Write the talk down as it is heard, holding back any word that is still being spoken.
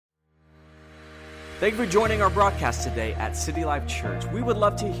Thank you for joining our broadcast today at City Life Church. We would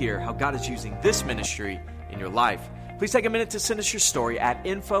love to hear how God is using this ministry in your life. Please take a minute to send us your story at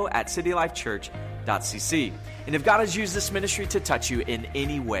info@citylifechurch.cc. And if God has used this ministry to touch you in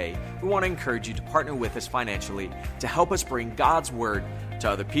any way, we want to encourage you to partner with us financially to help us bring God's word to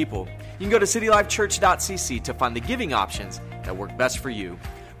other people. You can go to citylifechurch.cc to find the giving options that work best for you.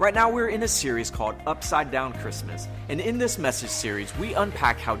 Right now, we're in a series called Upside Down Christmas. And in this message series, we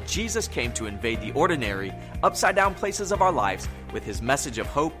unpack how Jesus came to invade the ordinary, upside down places of our lives with his message of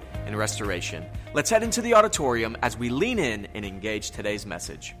hope and restoration. Let's head into the auditorium as we lean in and engage today's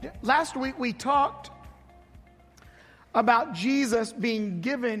message. Last week, we talked about Jesus being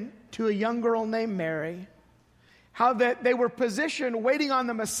given to a young girl named Mary, how that they were positioned waiting on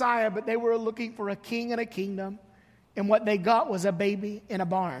the Messiah, but they were looking for a king and a kingdom. And what they got was a baby in a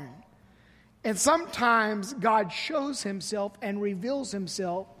barn. And sometimes God shows himself and reveals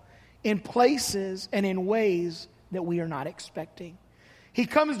himself in places and in ways that we are not expecting. He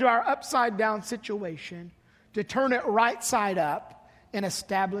comes to our upside down situation to turn it right side up and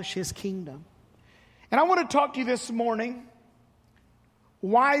establish his kingdom. And I want to talk to you this morning,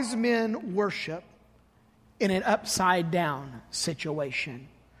 wise men worship in an upside down situation.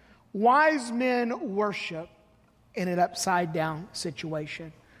 Wise men worship in an upside down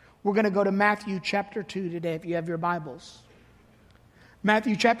situation. We're going to go to Matthew chapter 2 today if you have your Bibles.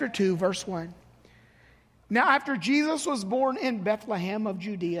 Matthew chapter 2 verse 1. Now after Jesus was born in Bethlehem of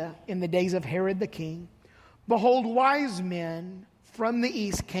Judea in the days of Herod the king, behold, wise men from the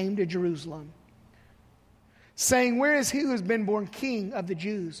east came to Jerusalem, saying, where is he who has been born king of the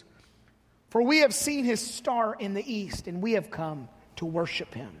Jews? For we have seen his star in the east, and we have come to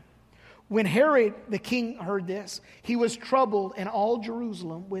worship him. When Herod the king heard this, he was troubled, and all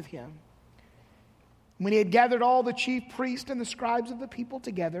Jerusalem with him. When he had gathered all the chief priests and the scribes of the people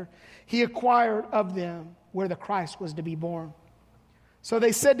together, he inquired of them where the Christ was to be born. So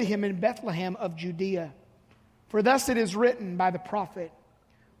they said to him, in Bethlehem of Judea, for thus it is written by the prophet,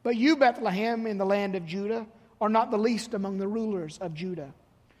 but you, Bethlehem, in the land of Judah, are not the least among the rulers of Judah.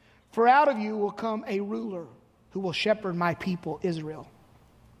 For out of you will come a ruler who will shepherd my people Israel.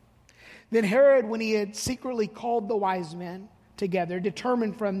 Then Herod, when he had secretly called the wise men together,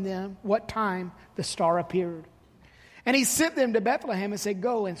 determined from them what time the star appeared. And he sent them to Bethlehem and said,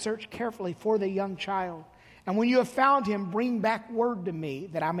 go and search carefully for the young child. And when you have found him, bring back word to me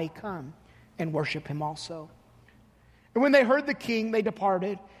that I may come and worship him also. And when they heard the king, they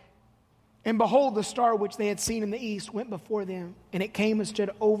departed. And behold, the star which they had seen in the east went before them. And it came and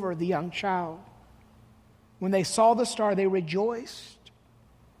stood over the young child. When they saw the star, they rejoiced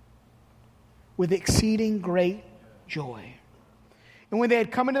with exceeding great joy. And when they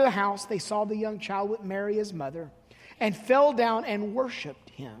had come into the house, they saw the young child with Mary his mother, and fell down and worshipped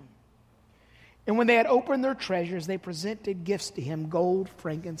him. And when they had opened their treasures, they presented gifts to him, gold,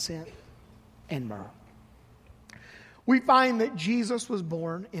 frankincense, and myrrh. We find that Jesus was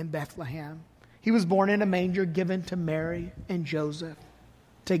born in Bethlehem. He was born in a manger given to Mary and Joseph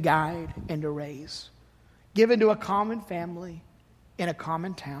to guide and to raise, given to a common family in a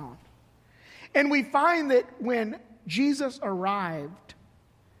common town. And we find that when Jesus arrived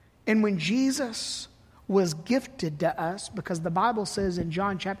and when Jesus was gifted to us, because the Bible says in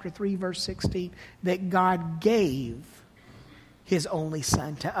John chapter 3 verse 16 that God gave his only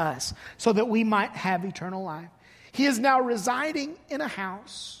son to us so that we might have eternal life. He is now residing in a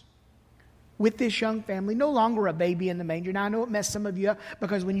house with this young family, no longer a baby in the manger. Now I know it messed some of you up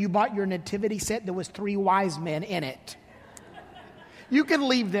because when you bought your nativity set, there was 3 wise men in it. You can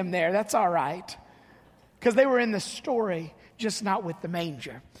leave them there. That's all right. Because they were in the story, just not with the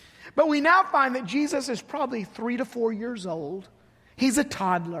manger. But we now find that Jesus is probably 3 to 4 years old. He's a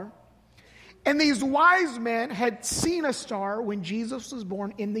toddler. And these wise men had seen a star when Jesus was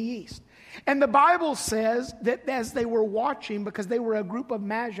born in the east. And the Bible says that as they were watching, because they were a group of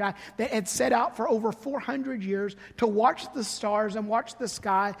magi that had set out for over 400 years to watch the stars and watch the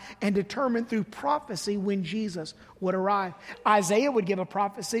sky and determine through prophecy when Jesus would arrive. Isaiah would give a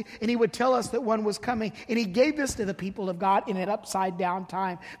prophecy and he would tell us that one was coming. And he gave this to the people of God in an upside down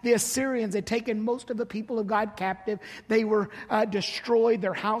time. The Assyrians had taken most of the people of God captive. They were destroyed.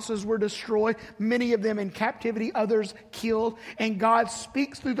 Their houses were destroyed. Many of them in captivity, others killed. And God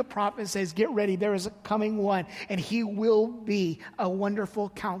speaks through the prophet and says, get ready, there is a coming one, and he will be a wonderful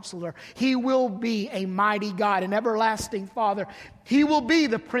counselor. He will be a mighty God, an everlasting Father. He will be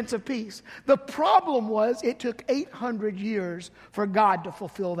the Prince of Peace. The problem was it took 800 years for God to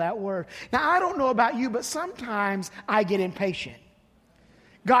fulfill that word. Now, I don't know about you, but sometimes I get impatient.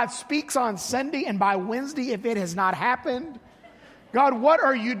 God speaks on Sunday, and by Wednesday, if it has not happened, God, what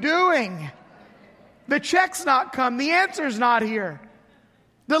are you doing? The check's not come. The answer's not here.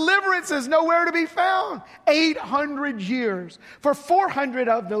 Deliverance is nowhere to be found. 800 years. For 400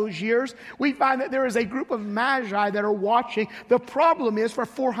 of those years, we find that there is a group of magi that are watching. The problem is, for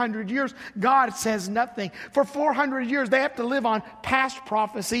 400 years, God says nothing. For 400 years, they have to live on past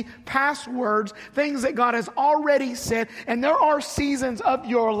prophecy, past words, things that God has already said. And there are seasons of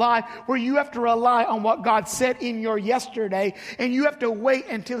your life where you have to rely on what God said in your yesterday, and you have to wait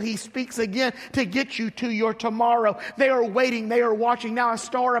until He speaks again to get you to your tomorrow. They are waiting. They are watching. Now a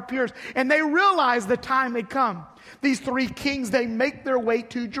star appears, and they realize the time had come. These three kings, they make their way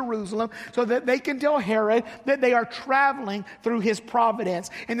to Jerusalem so that they can tell Herod that they are traveling through his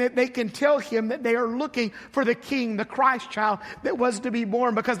providence, and that they can tell him that they are looking for the king, the Christ child that was to be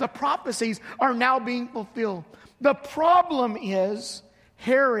born, because the prophecies are now being fulfilled. The problem is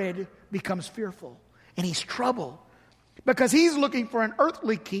Herod becomes fearful, and he's troubled because he's looking for an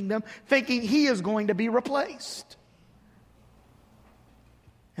earthly kingdom, thinking he is going to be replaced.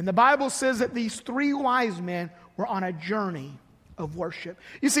 And the Bible says that these three wise men were on a journey of worship.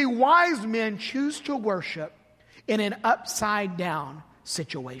 You see, wise men choose to worship in an upside down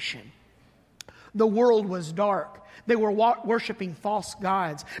situation. The world was dark. They were worshiping false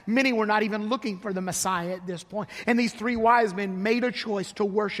gods. Many were not even looking for the Messiah at this point. And these three wise men made a choice to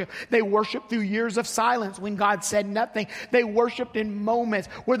worship. They worshiped through years of silence when God said nothing. They worshiped in moments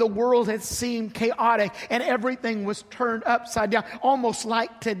where the world had seemed chaotic and everything was turned upside down. Almost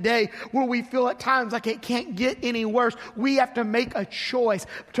like today, where we feel at times like it can't get any worse. We have to make a choice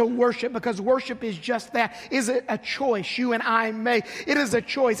to worship, because worship is just that. Is it a choice you and I make? It is a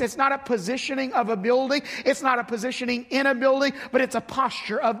choice. It's not a positioning of a building. It's not a positioning in a building, but it's a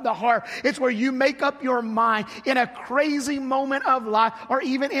posture of the heart. It's where you make up your mind in a crazy moment of life, or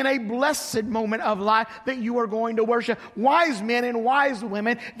even in a blessed moment of life, that you are going to worship. Wise men and wise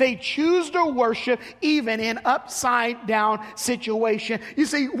women, they choose to worship even in upside down situation. You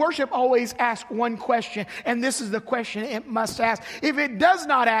see, worship always asks one question, and this is the question it must ask. If it does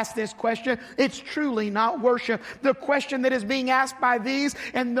not ask this question, it's truly not worship. The question that is being asked by these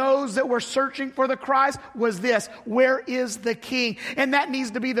and those that were searching for the Christ was this: where is the King? And that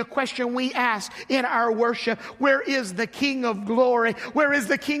needs to be the question we ask in our worship. Where is the King of glory? Where is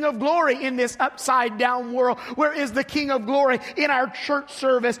the King of glory in this upside down world? Where is the King of glory in our church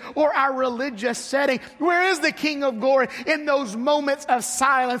service or our religious setting? Where is the King of glory in those moments of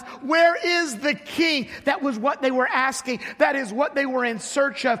silence? Where is the King? That was what they were asking. That is what they were in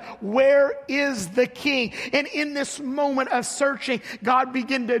search of. Where is the King? And in this moment of searching, God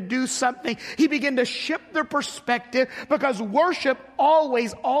began to do something. He began to shift their perspective, because worship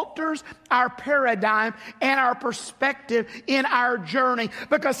always alters our paradigm and our perspective in our journey.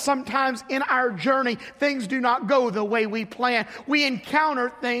 Because sometimes in our journey, things do not go the way we plan. We encounter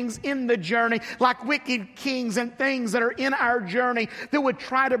things in the journey, like wicked kings and things that are in our journey that would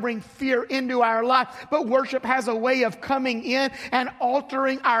try to bring fear into our life. But worship has a way of coming in and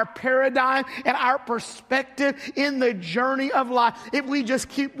altering our paradigm and our perspective in the journey of life. If we just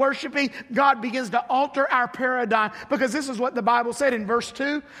keep worshiping, God begins to alter our paradigm, because this is what the Bible said in verse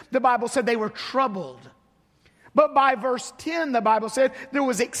 2. The Bible said they were troubled. But by verse 10, the Bible said there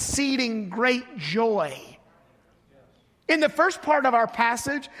was exceeding great joy. In the first part of our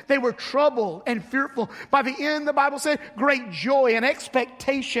passage, they were troubled and fearful. By the end, the Bible said great joy and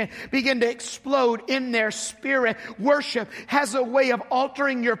expectation began to explode in their spirit. Worship has a way of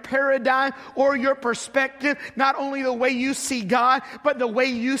altering your paradigm or your perspective, not only the way you see God, but the way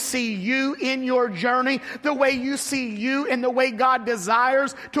you see you in your journey, the way you see you and the way God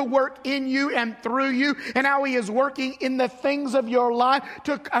desires to work in you and through you, and how He is working in the things of your life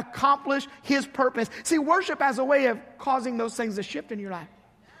to accomplish His purpose. See, worship has a way of causing those things to shift in your life.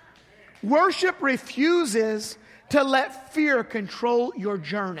 Worship refuses to let fear control your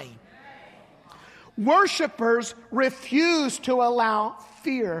journey. Worshipers refuse to allow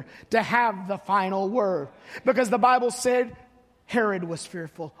fear to have the final word, because the Bible said Herod was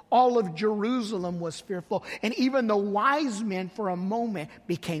fearful. All of Jerusalem was fearful. And even the wise men for a moment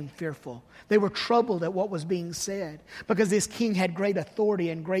became fearful. They were troubled at what was being said, because this king had great authority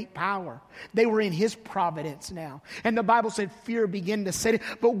and great power. They were in his providence now. And the Bible said fear began to set in.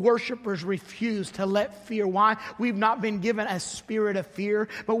 But worshipers refused to let fear. Why? We've not been given a spirit of fear,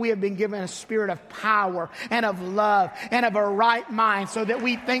 but we have been given a spirit of power and of love and of a right mind, so that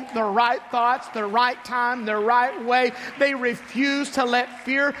we think the right thoughts, the right time, the right way. They refuse refuse to let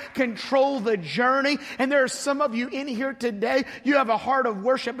fear control the journey. And there are some of you in here today, you have a heart of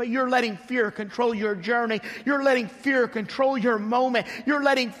worship, but you're letting fear control your journey. You're letting fear control your moment. You're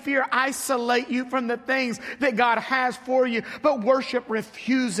letting fear isolate you from the things that God has for you. But worship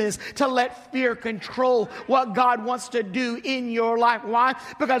refuses to let fear control what God wants to do in your life. Why?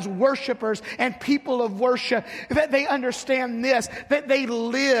 Because worshipers and people of worship, that they understand this, that they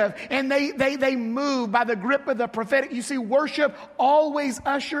live and they move by the grip of the prophetic. You see, worship always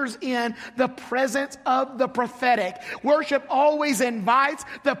ushers in the presence of the prophetic. Worship always invites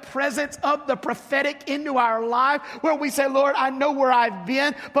the presence of the prophetic into our life, where we say, Lord, I know where I've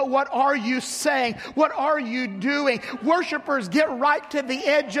been, but what are you saying? What are you doing? Worshipers get right to the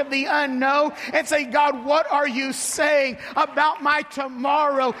edge of the unknown and say, God, what are you saying about my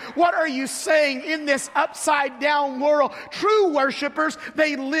tomorrow? What are you saying in this upside down world? True worshipers,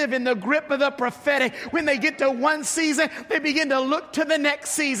 they live in the grip of the prophetic. When they get to one season, they begin to look to the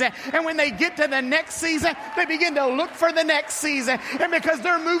next season. And when they get to the next season, they begin to look for the next season. And because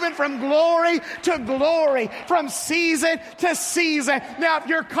they're moving from glory to glory, from season to season. Now, if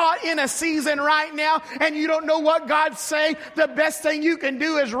you're caught in a season right now and you don't know what God's saying, the best thing you can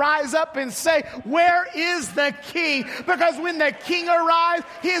do is rise up and say, where is the King? Because when the King arrives,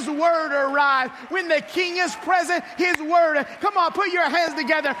 His word arrives. When the King is present, His word. Come on, put your hands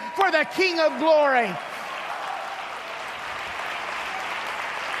together for the King of glory.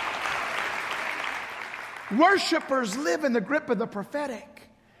 Worshipers live in the grip of the prophetic.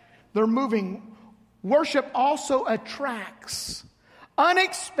 They're moving. Worship also attracts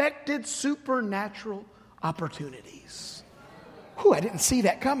unexpected supernatural opportunities. I didn't see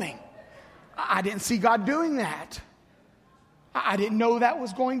that coming. I didn't see God doing that. I didn't know that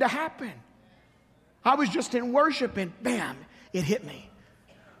was going to happen. I was just in worship and bam, it hit me.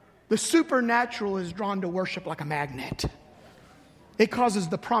 The supernatural is drawn to worship like a magnet. It causes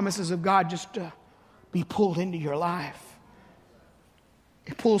the promises of God just to be pulled into your life.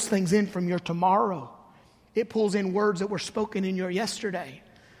 It pulls things in from your tomorrow. It pulls in words that were spoken in your yesterday.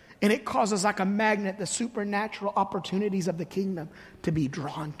 And it causes like a magnet the supernatural opportunities of the kingdom to be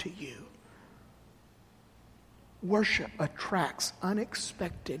drawn to you. Worship attracts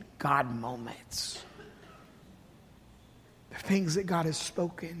unexpected God moments. The things that God has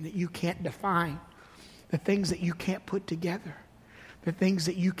spoken that you can't define. The things that you can't put together. The things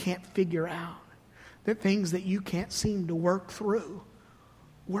that you can't figure out. The things that you can't seem to work through.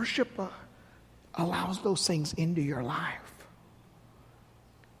 Worship allows those things into your life.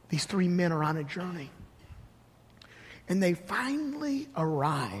 These three men are on a journey. And they finally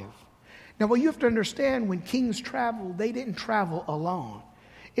arrive. Now, what you have to understand, when kings travel, they didn't travel alone.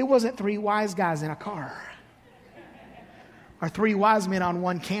 It wasn't three wise guys in a car. Or three wise men on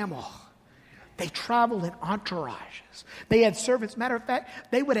one camel. They traveled in entourages. They had servants. Matter of fact,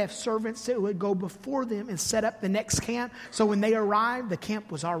 they would have servants that would go before them and set up the next camp. So when they arrived, the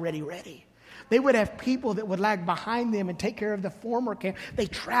camp was already ready. They would have people that would lag behind them and take care of the former camp. They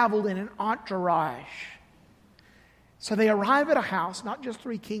traveled in an entourage. So they arrive at a house, not just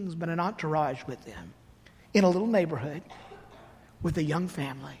three kings, but an entourage with them. In a little neighborhood with a young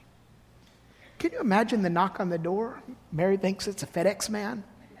family. Can you imagine the knock on the door? Mary thinks it's a FedEx man.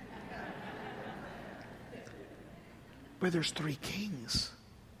 But there's three kings.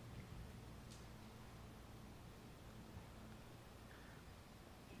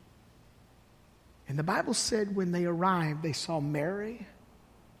 And the Bible said when they arrived, they saw Mary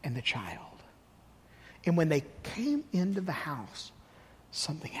and the child. And when they came into the house,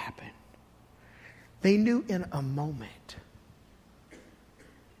 something happened. They knew in a moment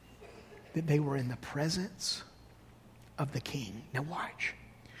that they were in the presence of the king. Now watch.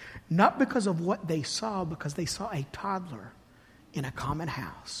 Not because of what they saw, because they saw a toddler in a common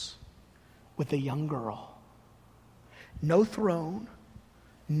house with a young girl. No throne,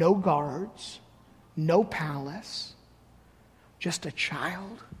 no guards, no palace, just a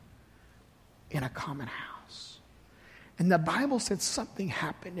child in a common house. And the Bible said something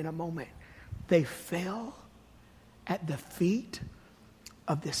happened in a moment. They fell at the feet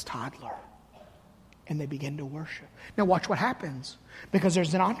of this toddler. And they begin to worship. Now watch what happens. Because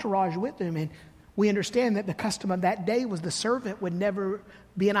there's an entourage with them. And we understand that the custom of that day was the servant would never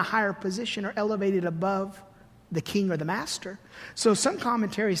be in a higher position or elevated above the king or the master. So some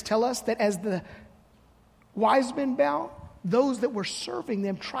commentaries tell us that as the wise men bowed, those that were serving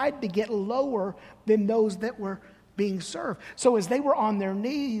them tried to get lower than those that were being served. So as they were on their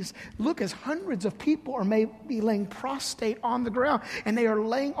knees, look, as hundreds of people are maybe laying prostrate on the ground, and they are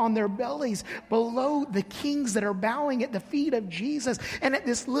laying on their bellies below the kings that are bowing at the feet of Jesus. And at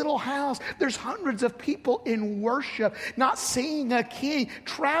this little house, there's hundreds of people in worship, not seeing a king,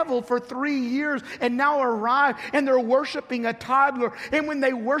 traveled for 3 years and now arrive, and they're worshiping a toddler. And when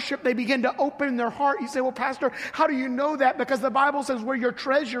they worship, they begin to open their heart. You say, well, Pastor, how do you know that? Because the Bible says where your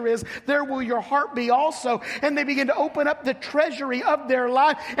treasure is, there will your heart be also. And they begin to open up the treasury of their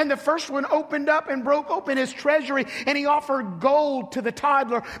life. And the first one opened up and broke open his treasury, and he offered gold to the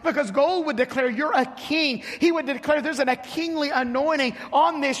toddler, because gold would declare you're a king. He would declare there's a kingly anointing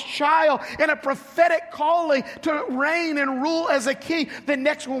on this child and a prophetic calling to reign and rule as a king. The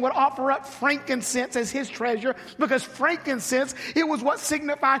next one would offer up frankincense as his treasure, because frankincense, it was what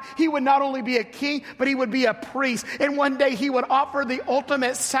signified he would not only be a king, but he would be a priest. And one day he would offer the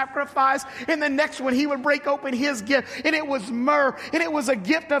ultimate sacrifice. And the next one, he would break open his gift, and it was myrrh, and it was a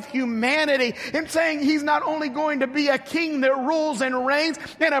gift of humanity, and saying he's not only going to be a king that rules and reigns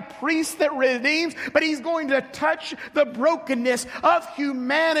and a priest that redeems, but he's going to touch the brokenness of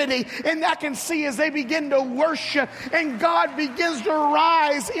humanity. And I can see as they begin to worship, and God begins to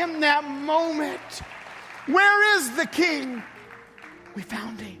rise in that moment. Where is the king? We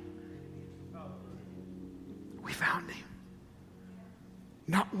found him. We found him.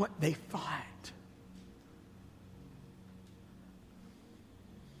 Not what they thought.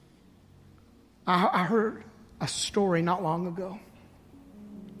 I heard a story not long ago.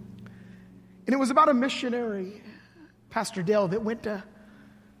 And it was about a missionary, Pastor Dale, that went to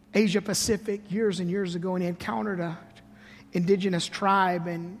Asia Pacific years and years ago, and he encountered an indigenous tribe,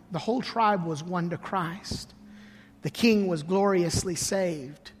 and the whole tribe was won to Christ. The king was gloriously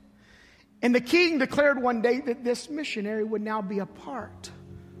saved. And the king declared one day that this missionary would now be a part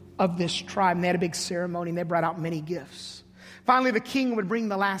of this tribe. And they had a big ceremony, and they brought out many gifts. Finally, the king would bring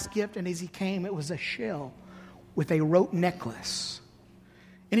the last gift, and as he came, it was a shell with a rope necklace.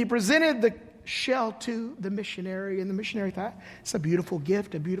 And he presented the shell to the missionary, and the missionary thought, it's a beautiful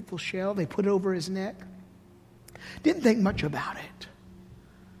gift, a beautiful shell. They put it over his neck. Didn't think much about it.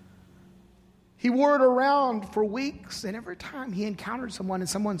 He wore it around for weeks, and every time he encountered someone and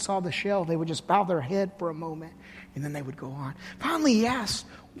someone saw the shell, they would just bow their head for a moment, and then they would go on. Finally, he asked,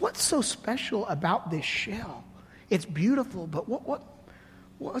 what's so special about this shell? It's beautiful, but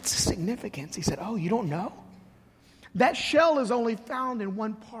what's the significance? He said, oh, you don't know? That shell is only found in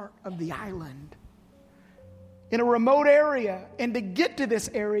one part of the island, in a remote area. And to get to this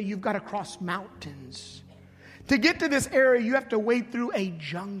area, you've got to cross mountains. To get to this area, you have to wade through a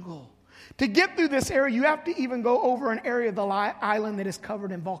jungle. To get through this area, you have to even go over an area of the island that is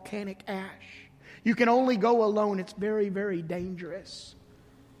covered in volcanic ash. You can only go alone. It's very, very dangerous.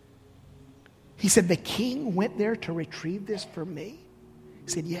 He said, the king went there to retrieve this for me?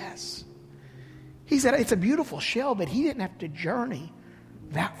 He said, yes. He said, it's a beautiful shell, but he didn't have to journey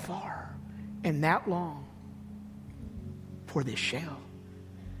that far and that long for this shell.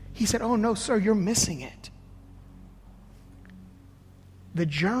 He said, oh no, sir, you're missing it. The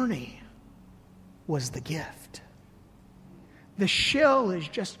journey was the gift. The shell is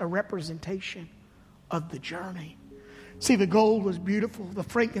just a representation of the journey. See, the gold was beautiful. The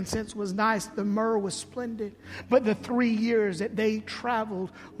frankincense was nice. The myrrh was splendid. But the 3 years that they traveled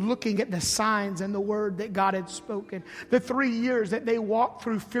looking at the signs and the word that God had spoken, the 3 years that they walked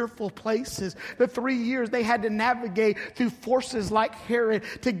through fearful places, the 3 years they had to navigate through forces like Herod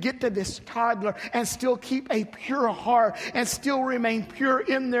to get to this toddler and still keep a pure heart and still remain pure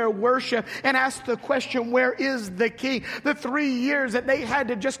in their worship and ask the question, where is the king? The 3 years that they had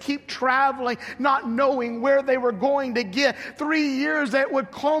to just keep traveling, not knowing where they were going to get. 3 years that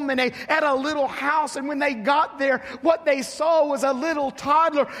would culminate at a little house, and when they got there, what they saw was a little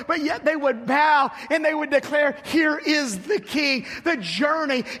toddler, but yet they would bow and they would declare, here is the king. The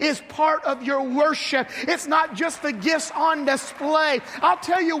journey is part of your worship. It's not just the gifts on display. I'll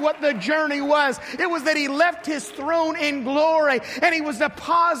tell you what the journey was. It was that he left his throne in glory, and he was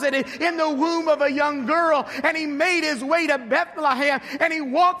deposited in the womb of a young girl, and he made his way to Bethlehem, and he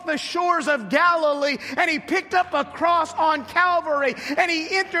walked the shores of Galilee, and he picked up a cross on Calvary, and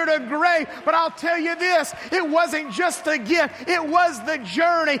he entered a grave. But I'll tell you this, it wasn't just a gift, it was the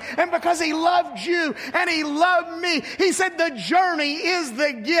journey. And because he loved you and he loved me, he said the journey is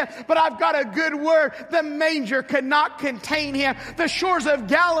the gift. But I've got a good word. The manger could not contain him. The shores of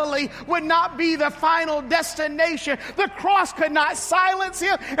Galilee would not be the final destination. The cross could not silence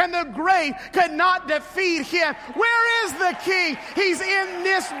him, and the grave could not defeat him. Where is the king? He's in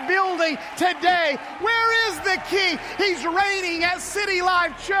this building today. Where is the king? He's reigning at City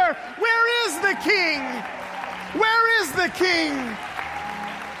Life Church. Where is the king? Where is the King?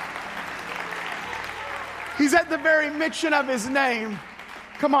 He's at the very mention of his name.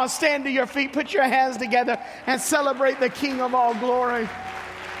 Come on, stand to your feet, put your hands together, and celebrate the King of all glory.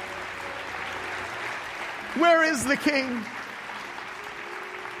 Where is the King?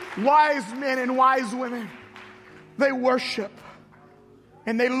 Wise men and wise women, they worship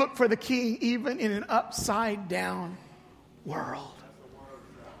and they look for the King even in an upside down world.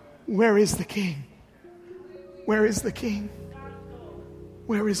 Where is the King? Where is the King?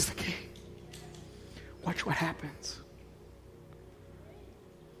 Where is the King? Watch what happens.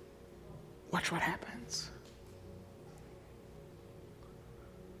 Watch what happens.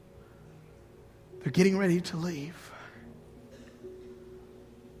 They're getting ready to leave.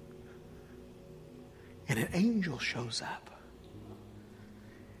 And an angel shows up.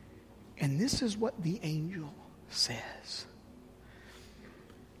 And this is what the angel says.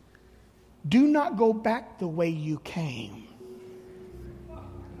 Do not go back the way you came.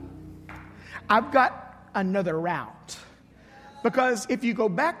 I've got another route. Because if you go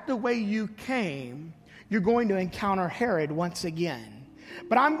back the way you came, you're going to encounter Herod once again.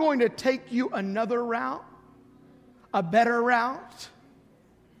 But I'm going to take you another route, a better route.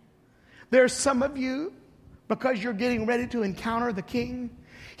 There's some of you, because you're getting ready to encounter the King,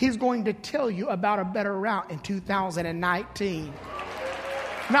 he's going to tell you about a better route in 2019.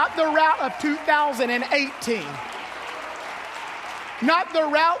 Not the route of 2018. Not the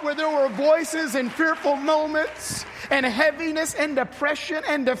route where there were voices and fearful moments and heaviness and depression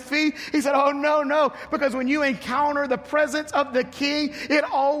and defeat. He said, oh, no. Because when you encounter the presence of the King, it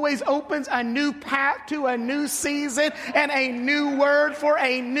always opens a new path to a new season and a new word for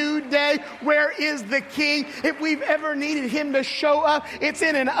a new day. Where is the King? If we've ever needed him to show up, it's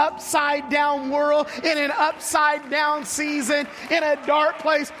in an upside down world, in an upside down season, in a dark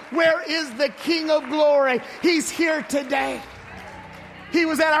place. Where is the King of glory? He's here today. He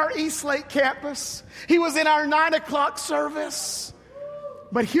was at our Eastlake campus. He was in our 9 o'clock service.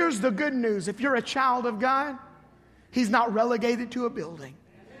 But here's the good news. If you're a child of God, he's not relegated to a building.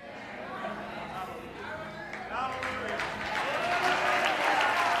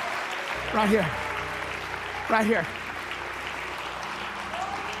 Right here. Right here.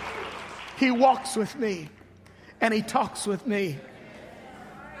 He walks with me and he talks with me.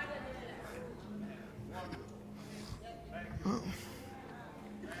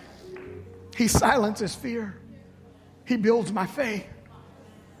 He silences fear. He builds my faith.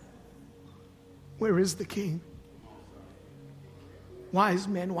 Where is the King? Wise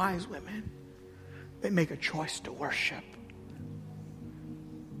men, wise women, they make a choice to worship.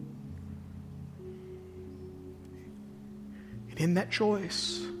 And in that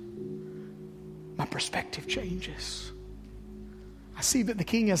choice, my perspective changes. I see that the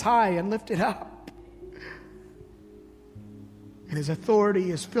King is high and lifted up. And his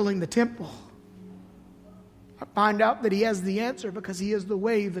authority is filling the temple. I find out that he has the answer because he is the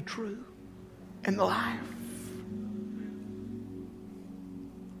way, the truth, and the life.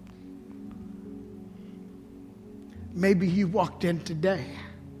 Maybe you walked in today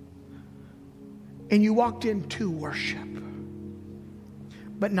and you walked into worship,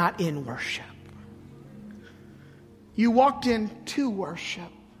 but not in worship. You walked into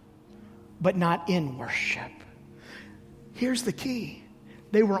worship, but not in worship. Here's the key.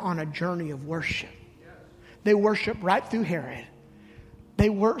 They were on a journey of worship. They worshiped right through Herod. They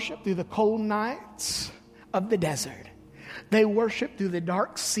worshiped through the cold nights of the desert. They worshiped through the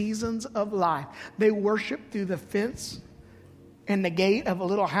dark seasons of life. They worshiped through the fence and the gate of a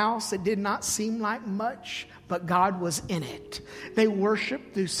little house that did not seem like much, but God was in it. They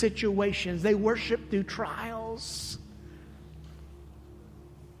worshiped through situations. They worshiped through trials.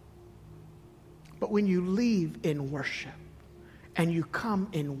 But when you leave in worship and you come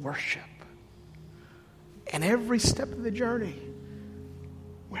in worship, and every step of the journey,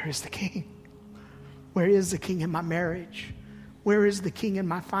 where is the King? Where is the King in my marriage? Where is the King in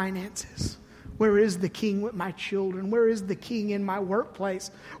my finances? Where is the King with my children? Where is the King in my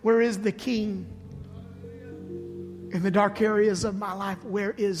workplace? Where is the King in the dark areas of my life?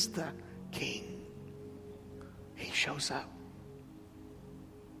 Where is the King? He shows up.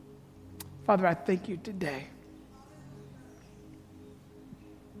 Father, I thank you today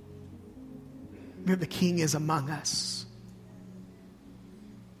that the King is among us.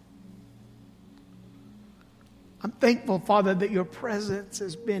 I'm thankful, Father, that your presence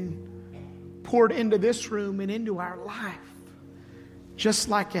has been poured into this room and into our life, just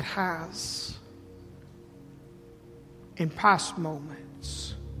like it has in past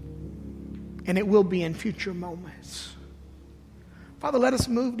moments, and it will be in future moments. Father, let us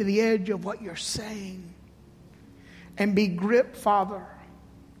move to the edge of what you're saying. and be gripped, Father,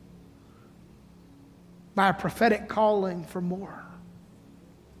 by a prophetic calling for more.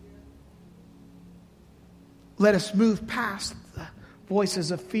 Let us move past the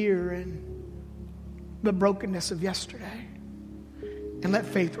voices of fear and the brokenness of yesterday, and let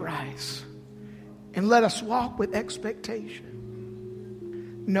faith rise. And let us walk with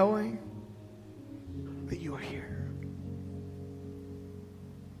expectation, knowing that you are here.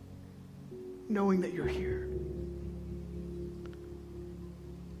 Knowing that you're here.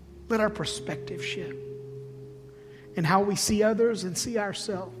 Let our perspective shift in how we see others and see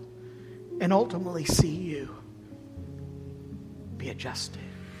ourselves, and ultimately see you. Be adjusted.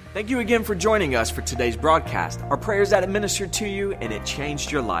 Thank you again for joining us for today's broadcast. Our prayers that it ministered to you and it changed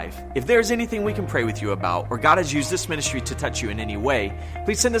your life. If there's anything we can pray with you about, or God has used this ministry to touch you in any way,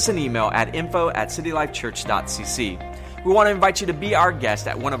 please send us an email at info@citylifechurch.cc. We want to invite you to be our guest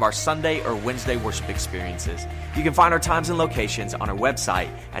at one of our Sunday or Wednesday worship experiences. You can find our times and locations on our website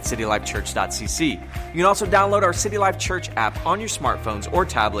at citylifechurch.cc. You can also download our City Life Church app on your smartphones or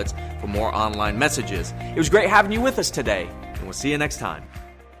tablets for more online messages. It was great having you with us today, and we'll see you next time.